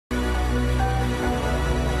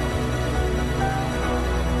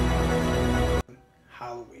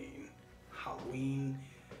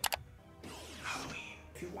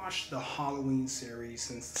watched the Halloween series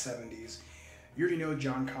since the 70s, you already know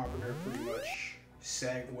John Carpenter pretty much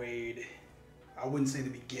segued, I wouldn't say the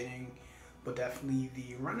beginning, but definitely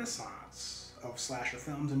the renaissance of slasher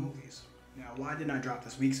films and movies. Now, why didn't I drop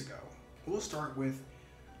this weeks ago? We'll start with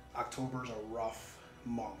October's a rough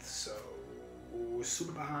month, so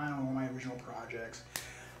super behind on all my original projects.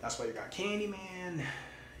 That's why you got Candyman,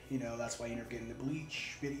 you know, that's why you ended up getting the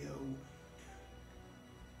Bleach video.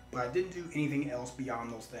 But I didn't do anything else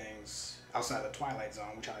beyond those things outside of the Twilight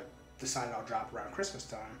Zone, which I decided I'll drop around Christmas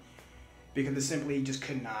time, because it simply just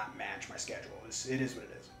could not match my schedule. It is what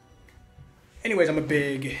it is. Anyways, I'm a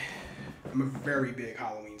very big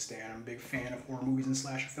Halloween stan. I'm a big fan of horror movies and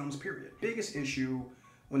slasher films, period. Biggest issue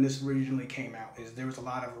when this originally came out is there was a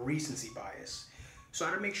lot of recency bias. So I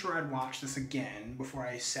had to make sure I'd watch this again before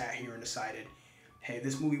I sat here and decided, hey,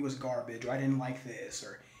 this movie was garbage, or I didn't like this,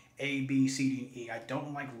 or A, B, C, D, and E. I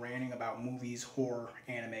don't like ranting about movies, horror,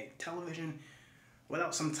 anime, television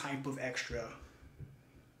without some type of extra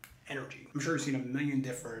energy. I'm sure you've seen a million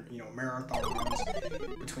different,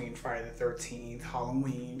 marathons between Friday the 13th,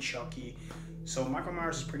 Halloween, Chucky. So Michael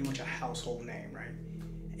Myers is pretty much a household name, right?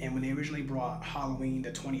 And when they originally brought Halloween,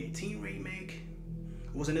 the 2018 remake,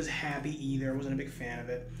 wasn't as happy either. I wasn't a big fan of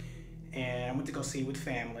it. And I went to go see it with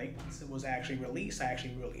family. Once it was actually released, I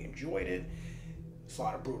actually really enjoyed it. It's a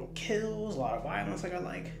lot of brutal kills, a lot of violence like I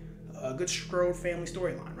like. A good strode family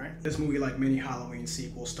storyline, right? This movie, like many Halloween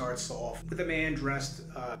sequels, starts off with a man dressed,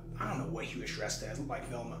 I don't know what he was dressed as, looked like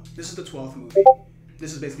Velma. This is the 12th movie.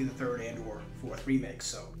 This is basically the third and or fourth remake,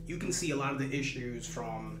 so you can see a lot of the issues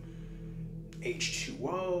from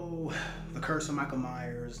H2O, The Curse of Michael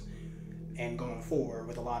Myers, and going forward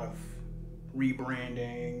with a lot of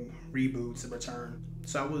rebranding, reboots, and return.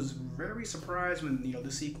 So I was very surprised when,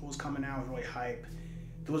 the sequel was coming out. I was really hyped.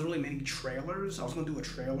 There wasn't really many trailers. I was going to do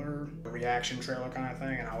a reaction trailer kind of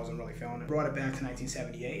thing, and I wasn't really feeling it. Brought it back to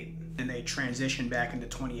 1978. Then they transitioned back into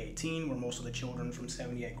 2018, where most of the children from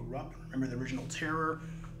 78 grew up. Remember the original Terror?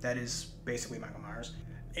 That is basically Michael Myers.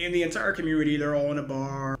 And the entire community, they're all in a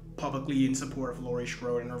bar, publicly in support of Laurie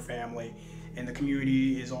Strode and her family. And the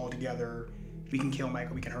community is all together. We can kill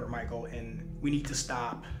Michael, we can hurt Michael, and we need to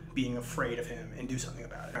stop being afraid of him and do something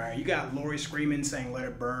about it. All right, you got Laurie screaming, saying let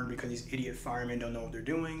it burn because these idiot firemen don't know what they're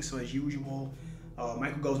doing. So as usual,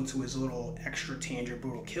 Michael goes into his little extra tangent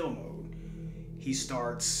brutal kill mode. He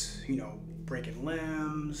starts, breaking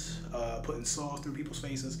limbs, putting saws through people's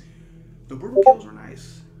faces. The brutal kills are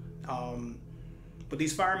nice. But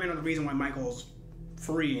these firemen are the reason why Michael's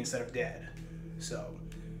free instead of dead. So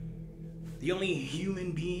the only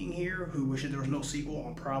human being here who wishes there was no sequel,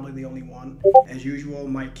 I'm probably the only one. As usual,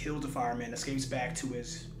 Mike kills the fireman, escapes back to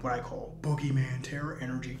his, what I call, boogeyman terror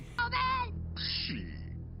energy. Shit,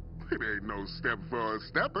 it ain't no step for a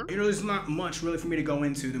stepper. There's not much really for me to go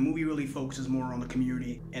into. The movie really focuses more on the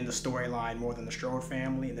community and the storyline more than the Strode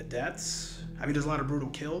family and the deaths. I mean, there's a lot of brutal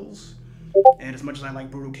kills, and as much as I like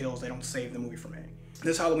brutal kills, they don't save the movie for me.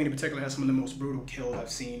 This Halloween in particular has some of the most brutal kills I've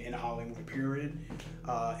seen in a Halloween movie, period.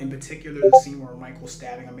 In particular, the scene where Michael's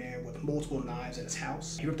stabbing a man with multiple knives in his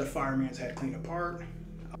house. He ripped a fireman's head clean apart.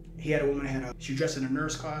 He had a woman she dressed in a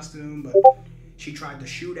nurse costume, but she tried to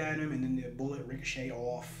shoot at him, and then the bullet ricocheted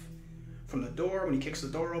off from the door when he kicks the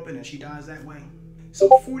door open, and she dies that way. So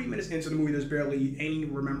 40 minutes into the movie, there's barely any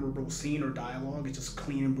memorable scene or dialogue. It's just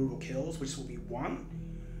clean and brutal kills, which is what we want.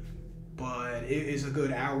 But it is a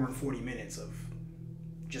good hour and 40 minutes of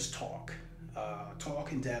just talk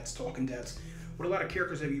and deaths, with a lot of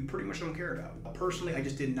characters that you pretty much don't care about. Personally, I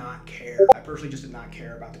just did not care. I personally just did not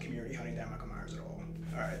care about the community hunting down Michael Myers at all.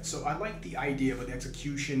 Alright, so I like the idea, but the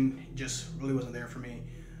execution just really wasn't there for me.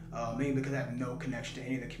 Mainly because I have no connection to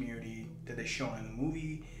any of the community that they show in the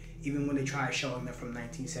movie. Even when they try showing them from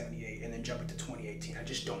 1978 and then jump into 2018, I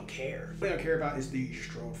just don't care. What I care about is the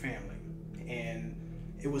Strode family. And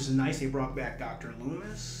it was nice they brought back Dr.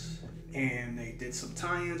 Loomis, and they did some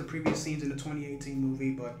tie-ins of previous scenes in the 2018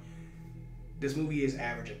 movie, but this movie is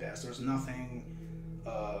average at best. There's nothing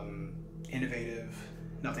innovative,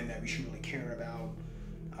 nothing that we should really care about.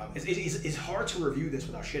 It's hard to review this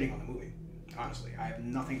without shitting on the movie, honestly. I have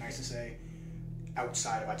nothing nice to say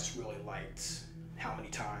outside of I just really liked how many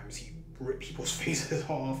times he ripped people's faces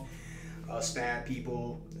off, stabbed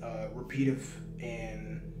people, repeated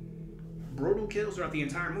and brutal kills throughout the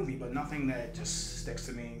entire movie, but nothing that just sticks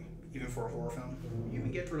to me. Even for a horror film, you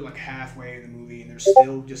can get through like halfway in the movie and there's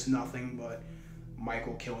still just nothing but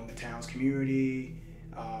Michael killing the town's community.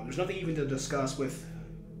 There's nothing even to discuss with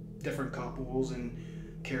different couples and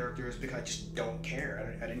characters because I just don't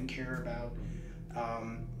care. I didn't care about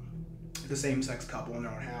the same-sex couple in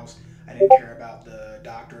their own house. I didn't care about the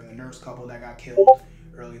doctor and the nurse couple that got killed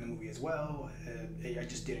early in the movie as well. I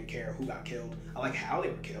just didn't care who got killed. I like how they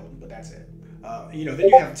were killed, but that's it. You know, then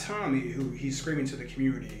you have Tommy, who he's screaming to the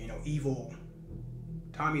community, you know, evil.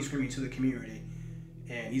 Tommy's screaming to the community,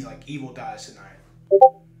 and he's like, evil dies tonight.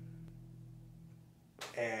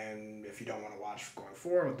 And if you don't want to watch going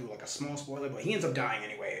forward, I'll do like a small spoiler, but he ends up dying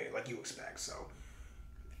anyway, like you expect. So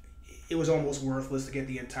it was almost worthless to get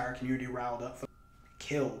the entire community riled up.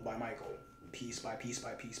 Killed by Michael, piece by piece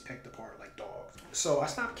by piece, picked apart like dogs. So I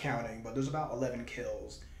stopped counting, but there's about 11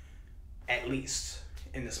 kills, at least,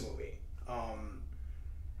 in this movie.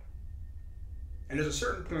 And there's a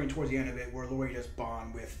certain point towards the end of it where Laurie does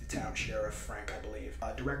bond with the town sheriff, Frank, I believe.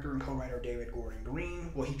 Director and co-writer David Gordon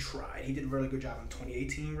Green, well, he tried. He did a really good job in the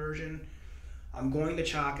 2018 version. I'm going to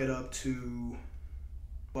chalk it up to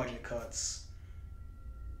budget cuts,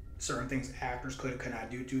 certain things actors could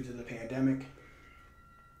not do due to the pandemic.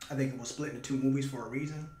 I think it was split into 2 movies for a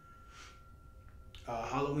reason.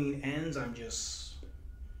 Halloween Ends,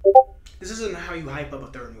 this isn't how you hype up a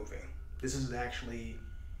third movie. This is actually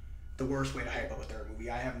the worst way to hype up a third movie.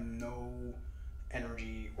 I have no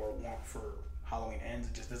energy or want for Halloween Ends.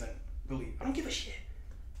 It just doesn't really, I don't give a shit.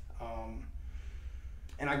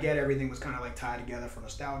 And I get everything was kind of like tied together for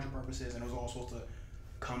nostalgia purposes, and it was all supposed to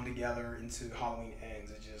come together into Halloween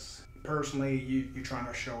Ends. It just, personally, you're trying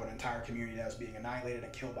to show an entire community that was being annihilated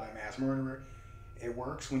and killed by a mass murderer. It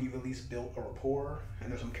works when you've at least built a rapport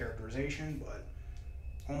and there's some characterization, but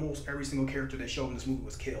almost every single character they showed in this movie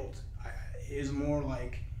was killed. It is more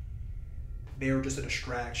like they were just a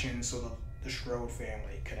distraction so the Strode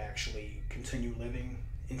family could actually continue living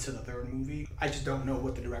into the third movie. I just don't know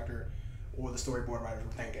what the director or the storyboard writers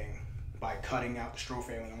were thinking by cutting out the Strode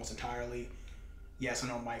family almost entirely. Yes, I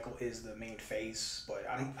know Michael is the main face, but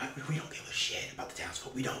we don't give a shit about the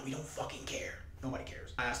townsfolk. We don't fucking care. Nobody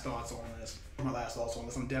cares. My last thoughts on this.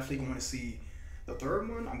 I'm definitely going to see the third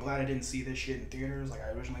one. I'm glad I didn't see this shit in theaters like I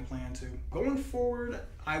originally planned to. Going forward,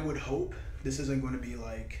 I would hope this isn't going to be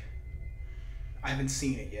like, I haven't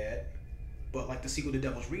seen it yet, but like the sequel to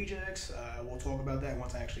Devil's Rejects, we'll talk about that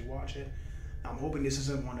once I actually watch it. I'm hoping this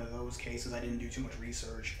isn't one of those cases. I didn't do too much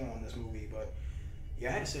research on this movie, but yeah,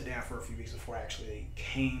 I had to sit down for a few weeks before I actually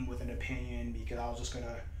came with an opinion because I was just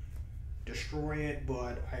gonna destroy it,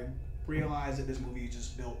 but I realized that this movie is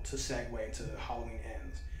just built to segue into Halloween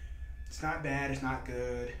Ends. It's not bad, it's not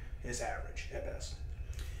good, it's average at best.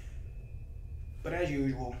 But as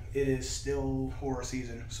usual, it is still horror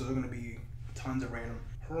season, so there are gonna be tons of random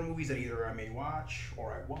horror movies that either I may watch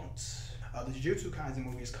or I won't. The Jujutsu Kaisen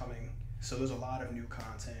movie is coming, so there's a lot of new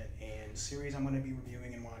content and series I'm gonna be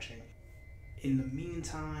reviewing and watching. In the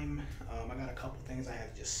meantime, I got a couple things I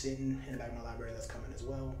have just sitting in the back of my library that's coming as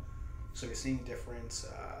well. So you're seeing different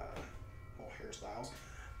hairstyles.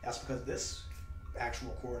 That's because this actual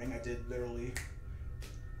recording I did literally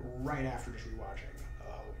right after just rewatching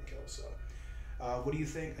Halloween Kills. So what do you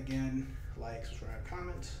think? Again, like, subscribe,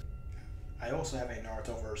 comment. I also have a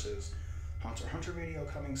Naruto versus Hunter x Hunter video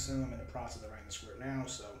coming soon. I'm in the process of writing the script now,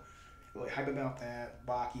 so really hype about that.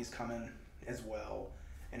 Baki's coming as well.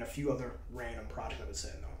 And a few other random projects I've been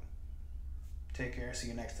sitting on. Take care, see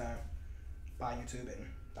you next time. Bye YouTube, and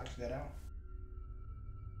Dr. That out.